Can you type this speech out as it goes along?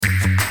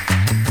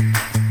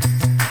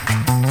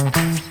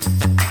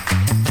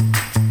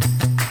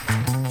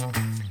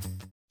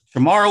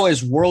Tomorrow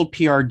is World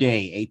PR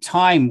Day, a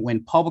time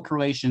when public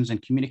relations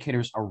and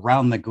communicators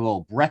around the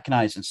globe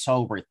recognize and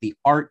celebrate the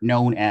art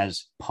known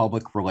as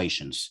public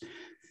relations.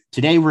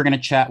 Today, we're going to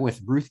chat with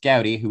Ruth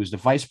Goudie, who is the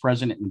Vice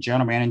President and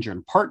General Manager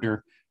and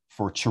Partner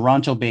for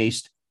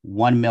Toronto-based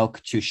One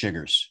Milk, Two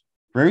Sugars.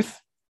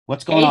 Ruth,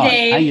 what's going on?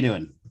 Dave. How you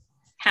doing?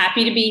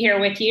 Happy to be here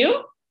with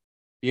you.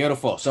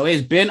 Beautiful. So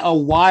it's been a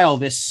while.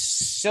 This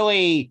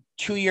silly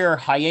 2-year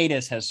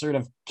hiatus has sort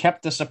of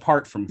kept us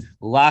apart from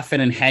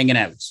laughing and hanging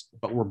out,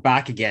 but we're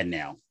back again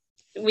now.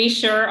 We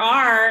sure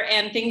are,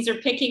 and things are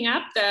picking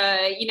up.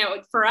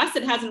 For us,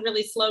 it hasn't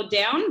really slowed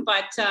down,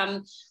 but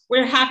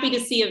we're happy to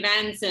see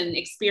events and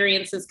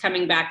experiences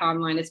coming back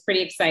online. It's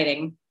pretty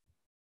exciting.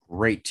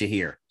 Great to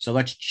hear. So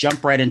let's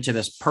jump right into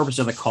this purpose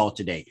of the call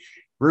today.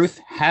 Ruth,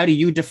 how do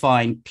you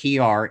define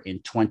PR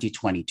in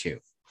 2022?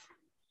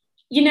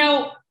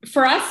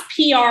 For us,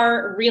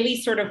 PR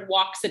really sort of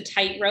walks a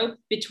tightrope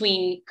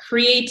between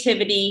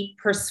creativity,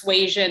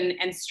 persuasion,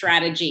 and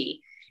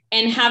strategy.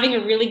 And having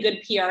a really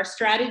good PR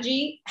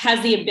strategy has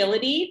the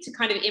ability to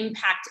kind of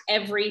impact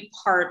every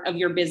part of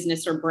your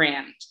business or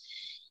brand.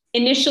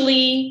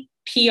 Initially,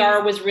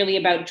 PR was really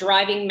about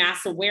driving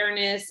mass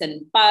awareness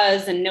and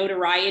buzz and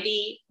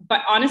notoriety.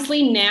 But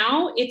honestly,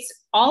 now it's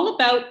all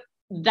about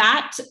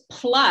that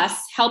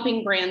plus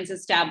helping brands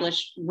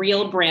establish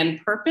real brand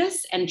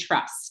purpose and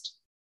trust.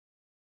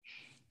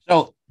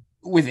 So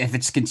if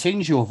it's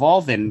continuing to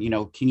evolve, then,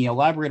 can you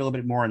elaborate a little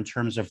bit more in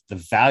terms of the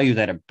value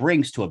that it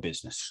brings to a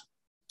business?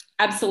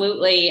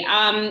 Absolutely.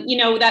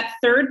 That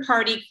third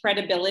party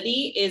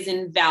credibility is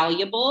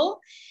invaluable.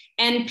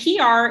 And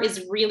PR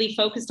is really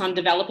focused on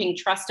developing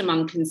trust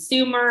among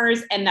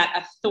consumers and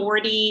that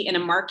authority in a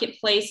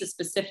marketplace, a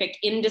specific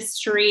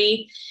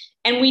industry.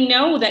 And we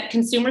know that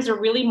consumers are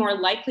really more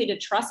likely to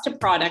trust a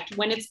product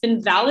when it's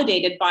been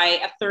validated by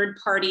a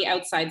third-party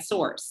outside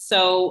source.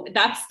 So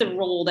that's the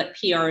role that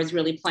PR is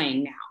really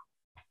playing now.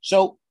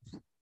 So,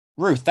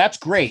 Ruth, that's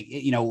great.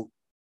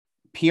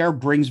 PR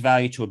brings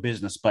value to a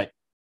business, but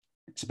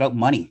it's about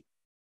money.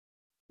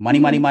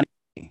 Money.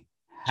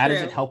 How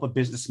does it help a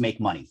business make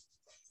money?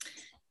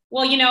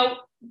 Well,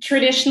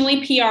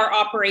 traditionally, PR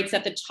operates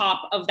at the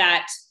top of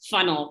that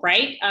funnel,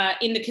 right?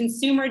 In the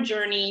consumer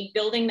journey,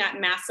 building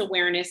that mass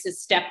awareness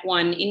is step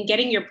one in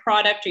getting your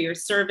product or your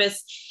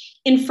service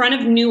in front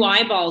of new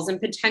eyeballs and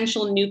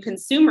potential new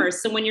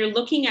consumers. So when you're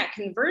looking at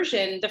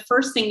conversion, the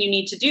first thing you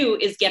need to do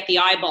is get the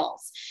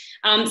eyeballs.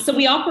 So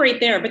we operate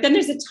there, but then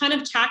there's a ton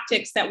of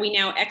tactics that we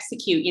now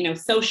execute,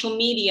 social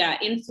media,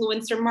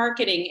 influencer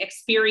marketing,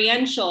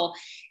 experiential,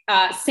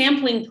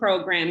 sampling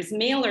programs,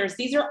 mailers.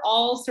 These are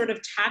all sort of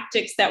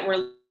tactics that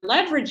we're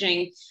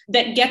leveraging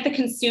that get the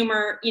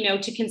consumer,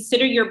 to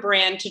consider your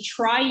brand, to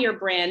try your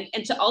brand,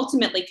 and to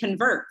ultimately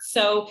convert.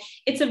 So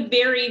it's a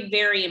very,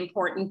 very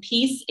important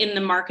piece in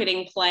the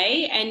marketing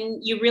play. And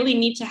you really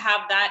need to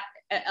have that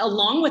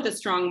along with a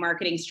strong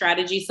marketing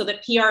strategy so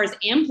that PR is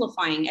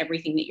amplifying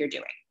everything that you're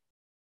doing.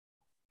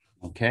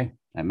 Okay,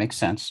 that makes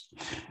sense.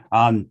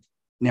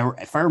 Now,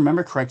 if I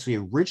remember correctly,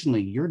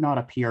 originally, you're not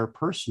a PR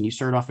person. You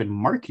started off in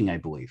marketing, I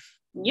believe.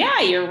 Yeah,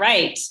 you're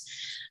right.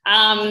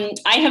 I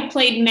have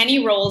played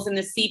many roles in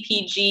the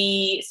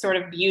CPG sort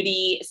of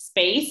beauty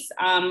space,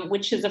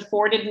 which has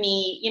afforded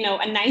me,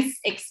 a nice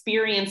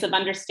experience of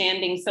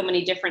understanding so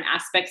many different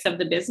aspects of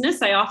the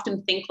business. I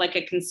often think like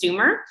a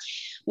consumer.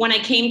 When I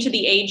came to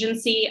the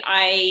agency,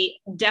 I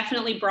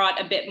definitely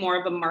brought a bit more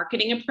of a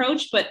marketing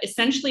approach, but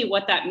essentially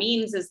what that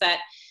means is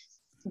that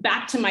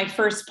back to my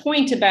first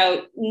point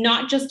about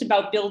not just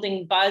about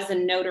building buzz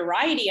and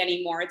notoriety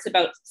anymore. It's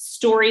about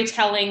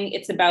storytelling.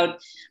 It's about,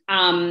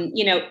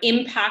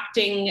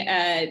 impacting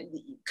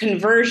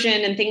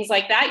conversion and things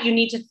like that. You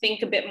need to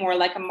think a bit more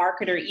like a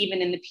marketer,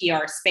 even in the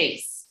PR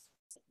space.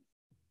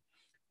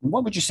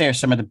 What would you say are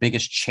some of the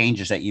biggest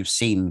changes that you've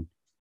seen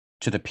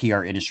to the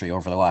PR industry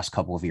over the last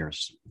couple of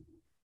years?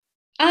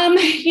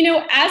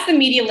 As the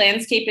media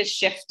landscape has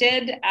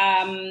shifted,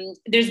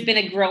 there's been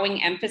a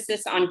growing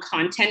emphasis on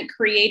content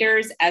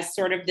creators as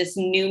sort of this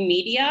new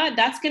media.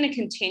 That's going to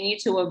continue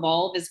to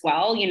evolve as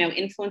well.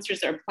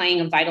 Influencers are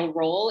playing a vital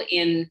role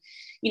in,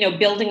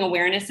 building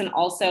awareness and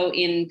also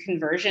in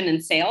conversion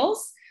and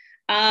sales.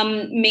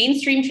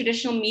 Mainstream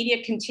traditional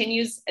media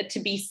continues to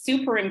be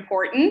super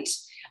important,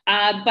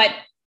 but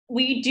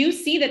we do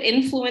see that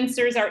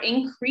influencers are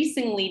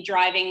increasingly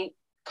driving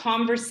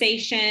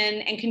conversation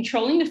and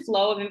controlling the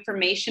flow of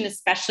information,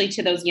 especially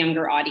to those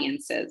younger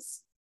audiences.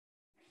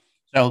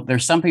 So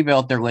there's some people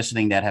out there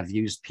listening that have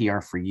used PR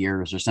for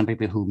years. There's some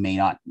people who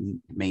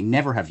may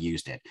never have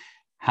used it.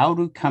 How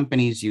do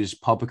companies use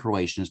public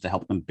relations to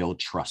help them build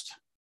trust?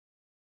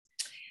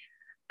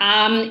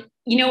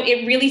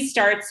 It really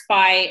starts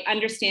by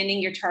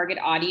understanding your target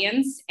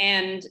audience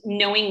and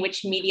knowing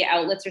which media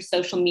outlets or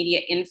social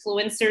media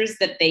influencers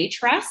that they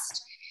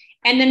trust.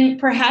 And then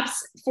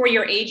perhaps for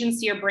your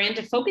agency or brand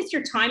to focus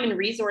your time and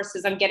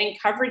resources on getting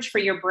coverage for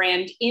your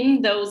brand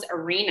in those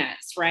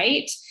arenas,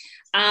 right?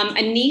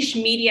 A niche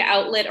media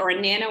outlet or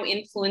a nano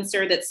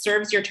influencer that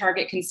serves your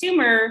target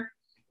consumer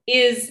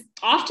is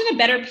often a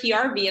better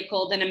PR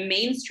vehicle than a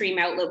mainstream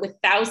outlet with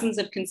thousands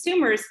of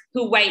consumers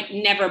who might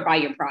never buy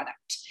your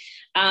product.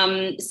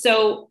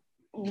 So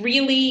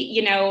really,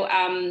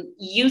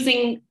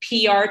 using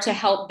PR to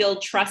help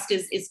build trust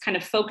is kind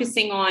of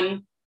focusing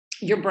on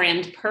your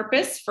brand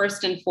purpose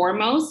first and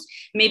foremost,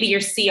 maybe your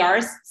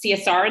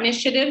CSR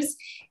initiatives.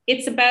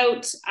 It's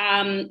about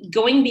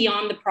going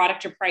beyond the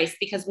product or price,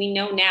 because we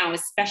know now,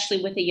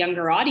 especially with a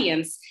younger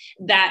audience,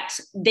 that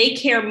they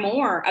care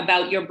more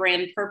about your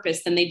brand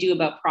purpose than they do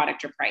about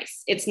product or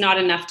price. It's not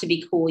enough to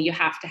be cool. You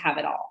have to have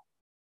it all.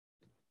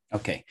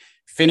 Okay.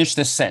 Finish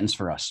this sentence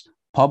for us.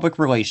 Public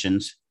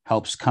relations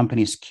helps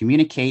companies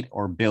communicate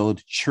or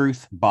build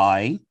truth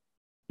by...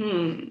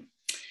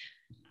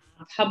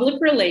 Public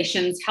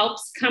relations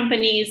helps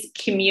companies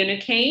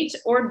communicate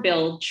or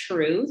build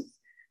truth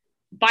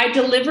by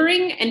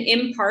delivering an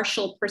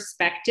impartial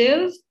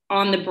perspective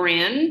on the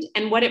brand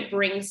and what it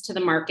brings to the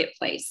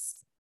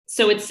marketplace.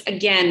 So it's,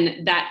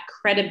 again, that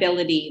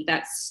credibility,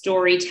 that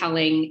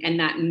storytelling, and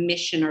that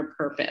mission or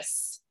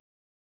purpose.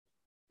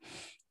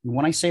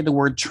 When I say the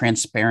word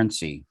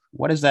transparency,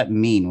 what does that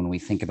mean when we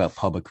think about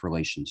public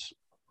relations?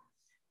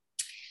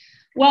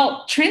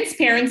 Well,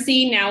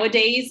 transparency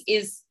nowadays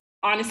is,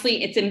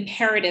 honestly, it's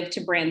imperative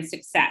to brand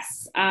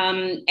success.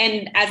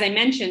 And as I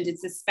mentioned,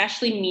 it's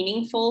especially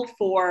meaningful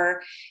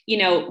for,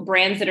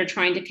 brands that are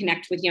trying to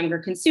connect with younger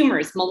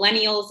consumers.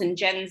 Millennials and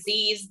Gen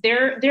Zs,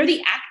 they're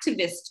the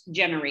activist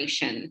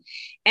generation,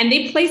 and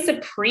they place a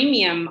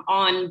premium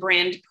on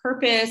brand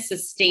purpose,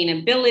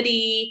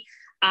 sustainability,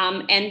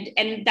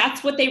 and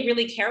that's what they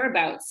really care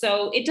about.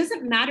 So it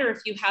doesn't matter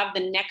if you have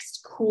the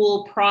next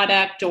cool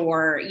product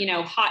or,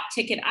 hot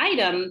ticket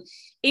item,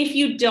 if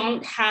you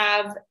don't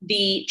have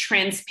the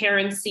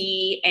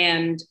transparency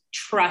and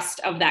trust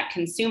of that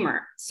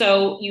consumer.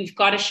 So you've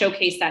got to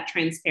showcase that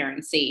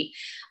transparency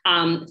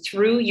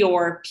through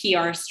your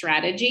PR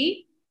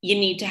strategy. You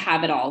need to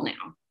have it all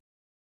now.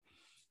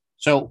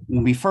 So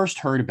when we first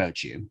heard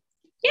about you,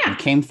 you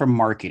came from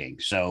marketing.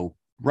 So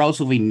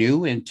relatively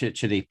new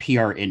into the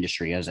PR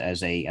industry as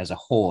a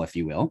whole, if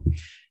you will.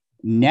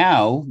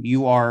 Now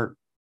you are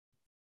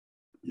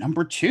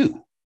number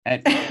 2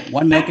 at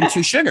 1 milk and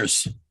 2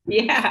 sugars.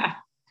 Yeah.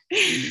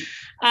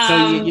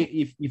 So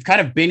you've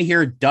kind of been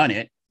here, done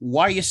it.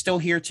 Why are you still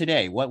here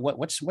today?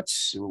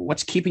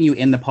 What's keeping you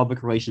in the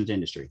public relations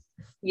industry?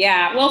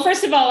 Yeah. Well,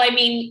 first of all,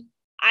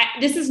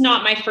 this is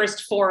not my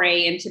first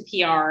foray into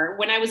PR.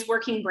 When I was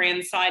working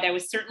brand side, I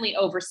was certainly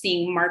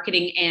overseeing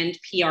marketing and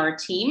PR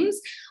teams.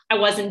 I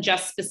wasn't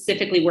just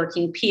specifically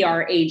working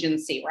PR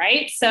agency,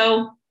 right?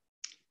 So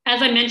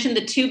as I mentioned,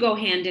 the two go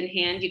hand in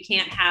hand. You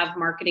can't have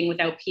marketing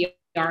without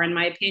PR, in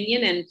my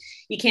opinion, and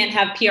you can't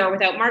have PR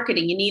without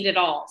marketing. You need it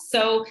all.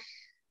 So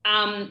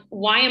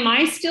why am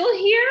I still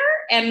here?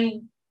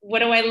 And what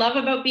do I love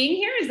about being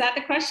here? Is that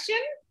the question?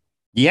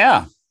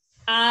 Yeah.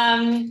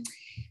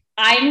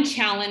 I'm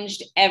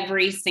challenged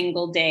every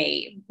single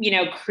day,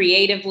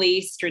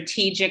 creatively,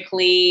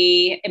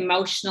 strategically,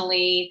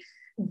 emotionally.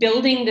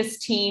 Building this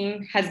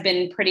team has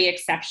been pretty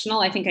exceptional.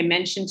 I think I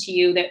mentioned to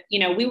you that,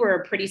 we were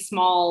a pretty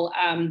small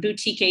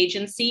boutique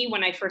agency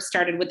when I first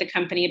started with the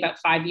company about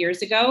 5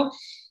 years ago.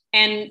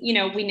 And,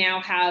 we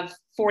now have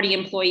 40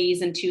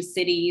 employees in 2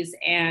 cities,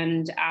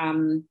 and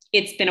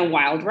it's been a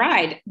wild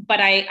ride, but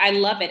I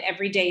love it.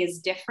 Every day is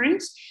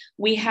different.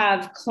 We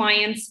have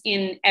clients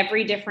in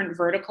every different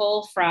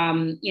vertical,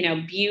 from,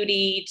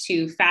 beauty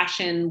to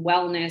fashion,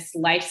 wellness,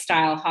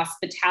 lifestyle,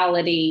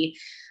 hospitality,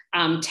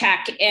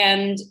 tech.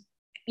 And,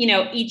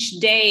 each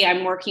day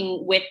I'm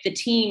working with the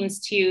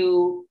teams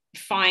to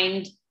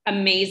find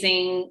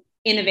amazing,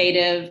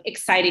 innovative,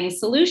 exciting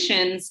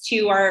solutions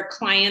to our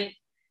client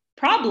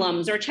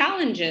problems or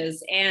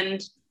challenges.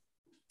 And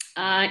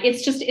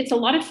it's a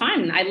lot of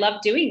fun. I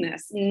love doing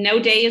this. No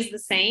day is the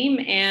same.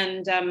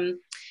 And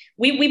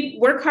we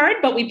work hard,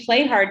 but we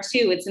play hard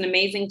too. It's an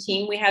amazing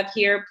team we have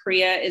here.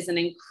 Priya is an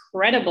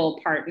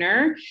incredible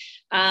partner.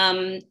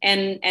 And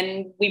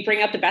we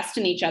bring out the best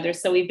in each other.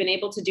 So we've been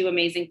able to do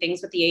amazing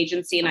things with the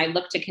agency, and I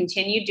look to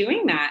continue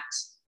doing that.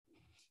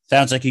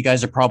 Sounds like you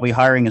guys are probably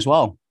hiring as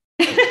well.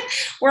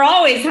 We're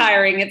always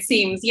hiring, it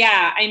seems.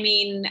 Yeah.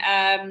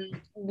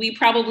 We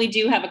probably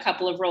do have a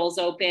couple of roles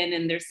open,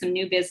 and there's some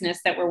new business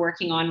that we're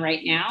working on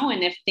right now.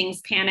 And if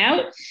things pan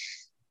out,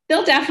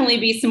 there'll definitely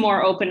be some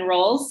more open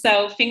roles.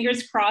 So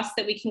fingers crossed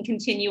that we can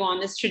continue on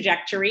this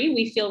trajectory.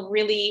 We feel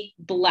really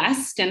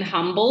blessed and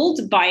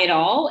humbled by it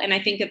all. And I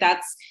think that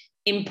that's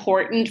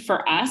important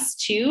for us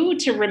too,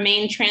 to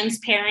remain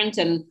transparent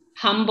and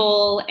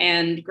humble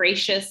and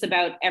gracious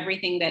about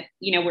everything that,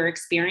 we're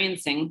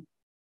experiencing.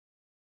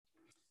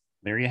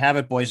 There you have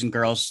it, boys and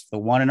girls, the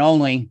one and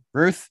only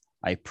Ruth.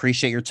 I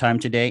appreciate your time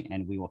today,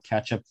 and we will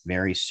catch up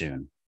very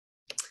soon.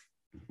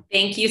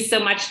 Thank you so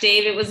much,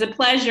 Dave. It was a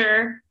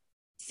pleasure.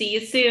 See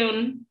you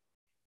soon.